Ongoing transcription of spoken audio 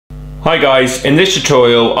Hi guys, in this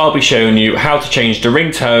tutorial I'll be showing you how to change the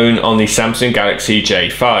ringtone on the Samsung Galaxy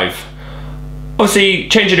J5. Obviously,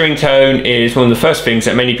 changing the ringtone is one of the first things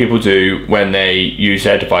that many people do when they use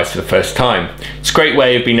their device for the first time. It's a great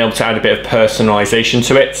way of being able to add a bit of personalisation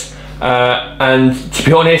to it. And to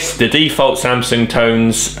be honest, the default Samsung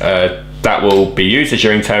tones that will be used as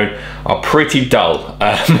your ringtone are pretty dull.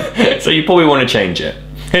 So you probably want to change it.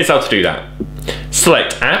 Here's how to do that.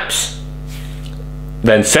 Select Apps,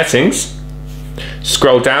 then Settings,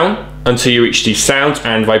 scroll down until you reach the Sound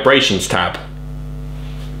and Vibrations tab.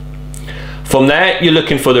 From there, you're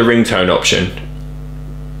looking for the ringtone option.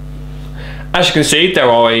 As you can see, there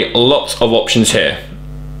are a lot of options here,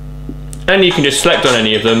 and you can just select on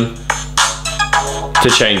any of them to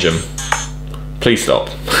change them. Please stop.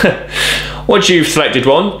 Once you've selected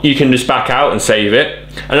one, you can just back out and save it.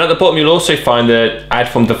 And at the bottom, you'll also find the add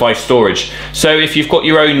from device storage. So if you've got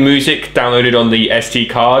your own music downloaded on the SD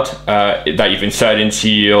card that you've inserted into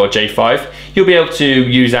your J5, you'll be able to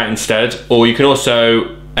use that instead. Or you can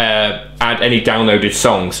also add any downloaded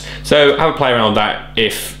songs. So have a play around with that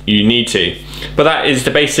if you need to. But that is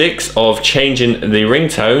the basics of changing the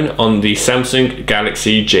ringtone on the Samsung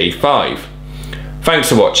Galaxy J5. Thanks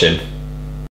for watching.